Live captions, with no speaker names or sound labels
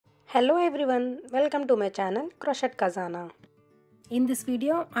Hello everyone, welcome to my channel Crochet Khazana. In this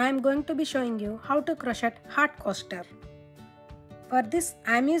video, I am going to be showing you how to crochet heart coaster. For this,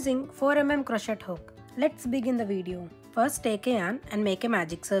 I am using 4mm crochet hook. Let's begin the video. First, take a yarn and make a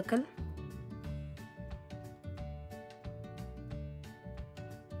magic circle.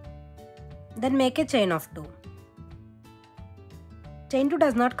 Then make a chain of 2. Chain 2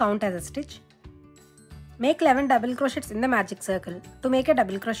 does not count as a stitch. Make 11 double crochets in the magic circle. To make a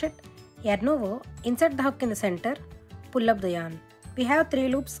double crochet, yarn over, insert the hook in the center, pull up the yarn. We have 3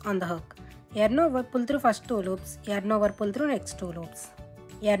 loops on the hook. Yarn over, pull through first 2 loops, yarn over, pull through next 2 loops.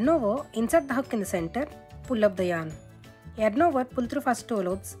 Yarn over, insert the hook in the center, pull up the yarn. Yarn over, pull through first 2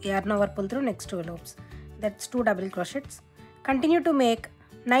 loops, yarn over, pull through next 2 loops. That's 2 double crochets. Continue to make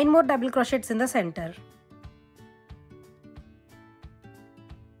 9 more double crochets in the center.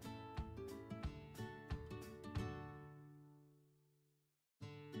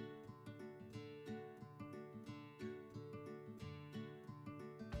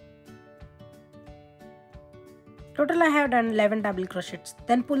 Total I have done 11 double crochets.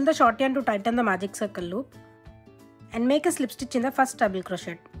 Then pull the short yarn to tighten the magic circle loop and make a slip stitch in the first double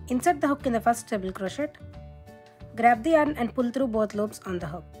crochet. Insert the hook in the first double crochet. Grab the yarn and pull through both loops on the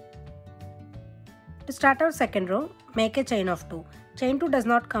hook. To start our second row, make a chain of 2. Chain 2 does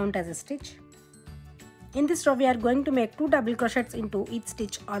not count as a stitch. In this row, we are going to make 2 double crochets into each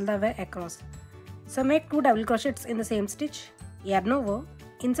stitch all the way across. So make 2 double crochets in the same stitch. Yarn over,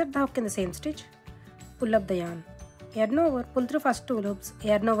 insert the hook in the same stitch, pull up the yarn. Yarn over, pull through first 2 loops,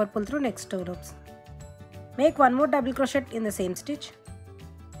 yarn over, pull through next 2 loops. Make 1 more double crochet in the same stitch.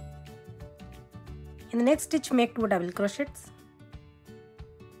 In the next stitch, make 2 double crochets.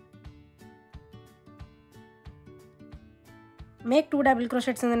 Make 2 double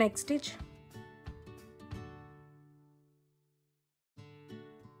crochets in the next stitch.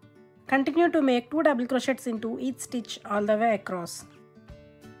 Continue to make 2 double crochets into each stitch all the way across.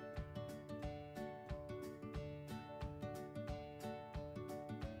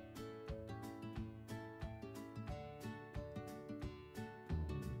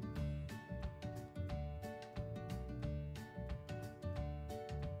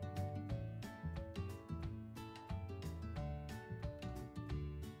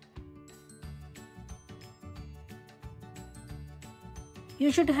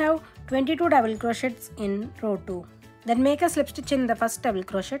 You should have 22 double crochets in row 2. Then make a slip stitch in the first double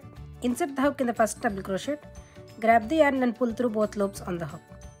crochet. Insert the hook in the first double crochet. Grab the yarn and pull through both loops on the hook.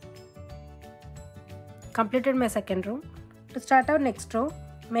 Completed my second row. To start our next row,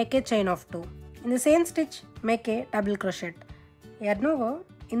 make a chain of 2. In the same stitch, make a double crochet. Yarn over,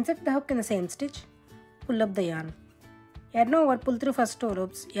 insert the hook in the same stitch, pull up the yarn. Yarn over, pull through first 2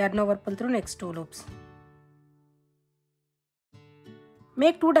 loops, yarn over, pull through next 2 loops.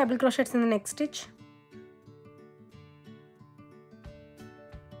 Make 2 double crochets in the next stitch.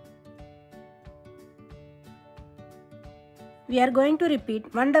 We are going to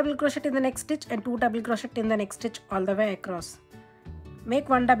repeat 1 double crochet in the next stitch and 2 double crochet in the next stitch all the way across. Make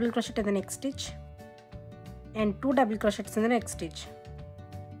 1 double crochet in the next stitch and 2 double crochets in the next stitch.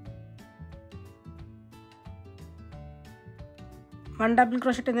 One double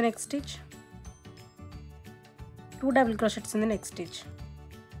crochet in the next stitch, 2 double crochets in the next stitch.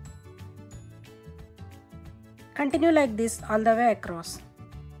 Continue like this all the way across.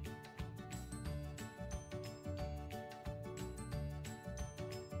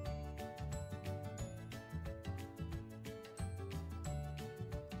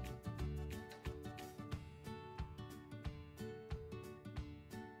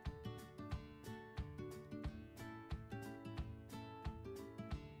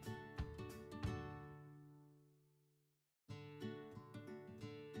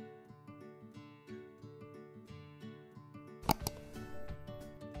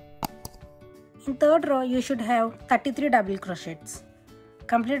 In third row, you should have 33 double crochets.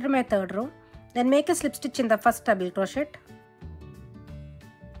 Completed my third row. Then make a slip stitch in the first double crochet.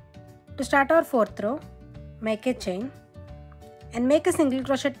 To start our fourth row, make a chain and make a single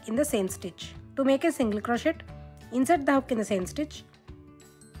crochet in the same stitch. To make a single crochet, insert the hook in the same stitch,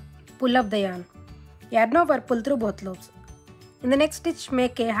 pull up the yarn. Yarn over, pull through both loops. In the next stitch,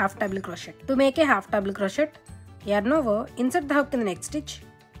 make a half double crochet. To make a half double crochet, yarn over, insert the hook in the next stitch,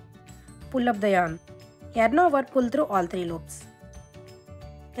 pull up the yarn. Yarn over, pull through all 3 loops.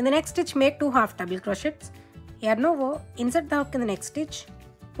 In the next stitch, make 2 half double crochets. Yarn over, insert the hook in the next stitch,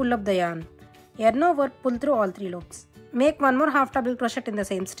 pull up the yarn. Yarn over, pull through all 3 loops. Make 1 more half double crochet in the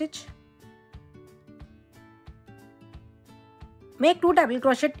same stitch. Make 2 double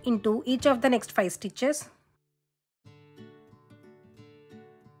crochet into each of the next 5 stitches.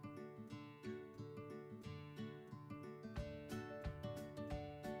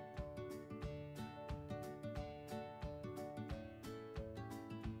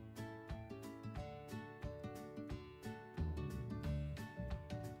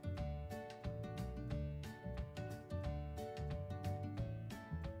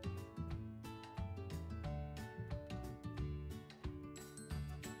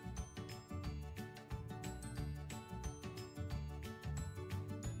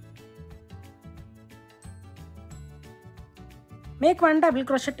 Make 1 double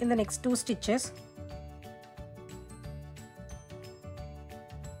crochet in the next 2 stitches.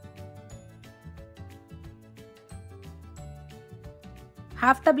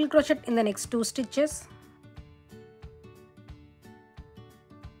 Half double crochet in the next 2 stitches.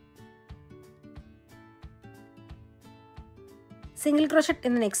 Single crochet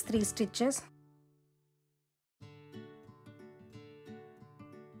in the next 3 stitches.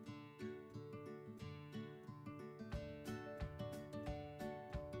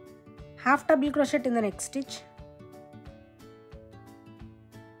 Half double crochet in the next stitch.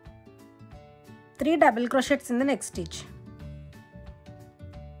 3 double crochets in the next stitch.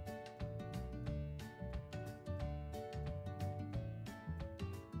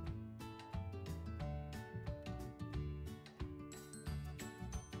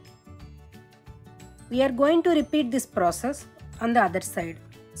 We are going to repeat this process on the other side.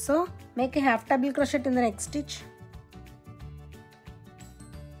 So make a half double crochet in the next stitch.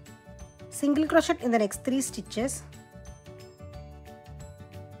 Single crochet in the next 3 stitches.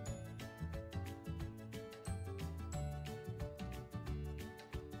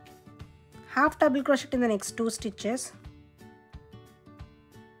 Half double crochet in the next 2 stitches.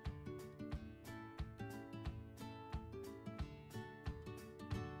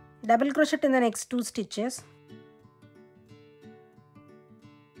 Double crochet in the next 2 stitches.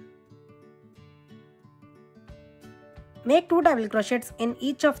 Make 2 double crochets in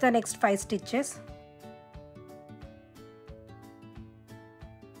each of the next 5 stitches.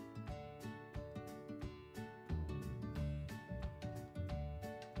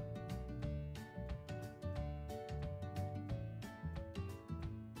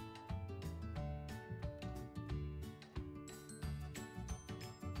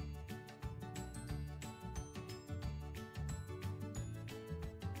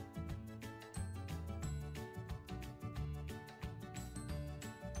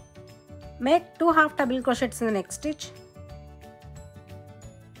 Make 2 half double crochets in the next stitch.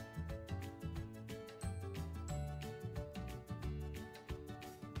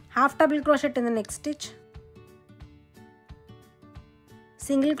 Half double crochet in the next stitch.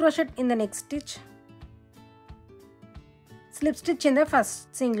 Single crochet in the next stitch. Slip stitch in the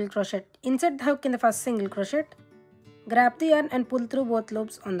first single crochet. Insert the hook in the first single crochet. Grab the yarn and pull through both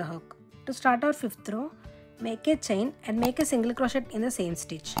loops on the hook. To start our 5th row, make a chain and make a single crochet in the same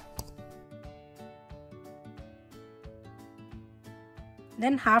stitch.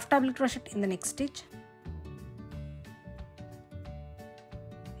 Then half double crochet in the next stitch.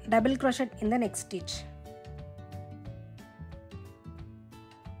 Double crochet in the next stitch.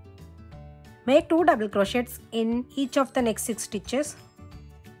 Make 2 double crochets in each of the next 6 stitches.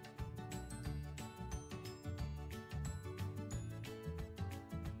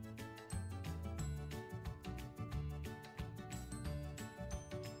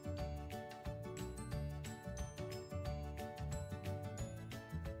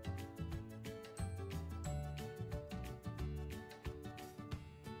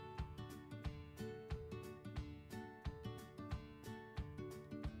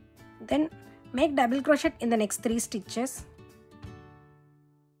 Then make double crochet in the next 3 stitches.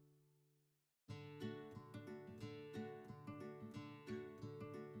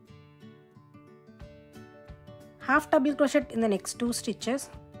 Half double crochet in the next 2 stitches.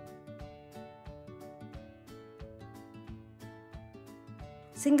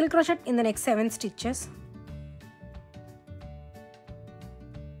 Single crochet in the next 7 stitches.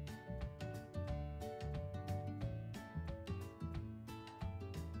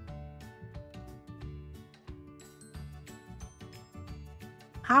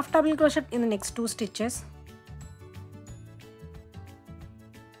 Half double crochet in the next 2 stitches.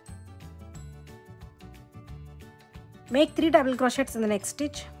 Make 3 double crochets in the next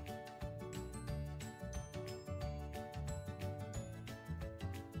stitch.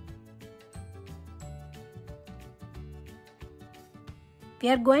 We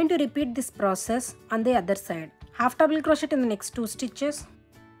are going to repeat this process on the other side. Half double crochet in the next 2 stitches.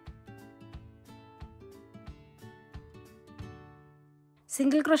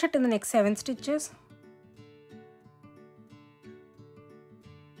 Single crochet in the next 7 stitches.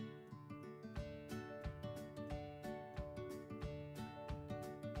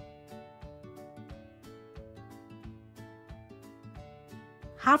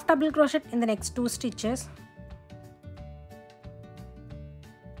 Half double crochet in the next 2 stitches.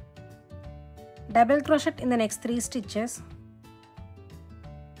 Double crochet in the next 3 stitches.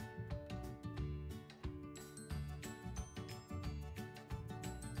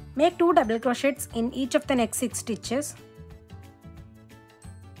 Make 2 double crochets in each of the next 6 stitches.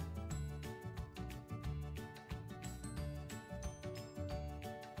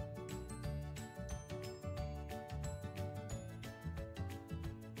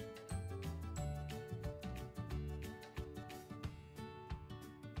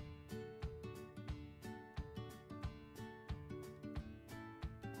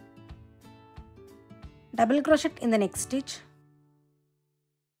 double crochet in the next stitch,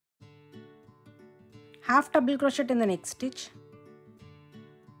 half double crochet in the next stitch,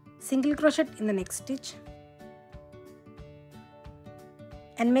 single crochet in the next stitch,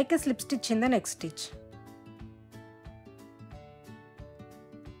 and make a slip stitch in the next stitch.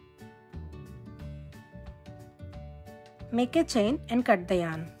 Make a chain and cut the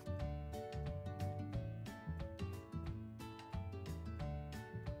yarn.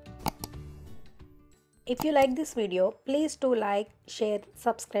 If you like this video, please do like, share,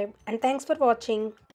 subscribe, and thanks for watching.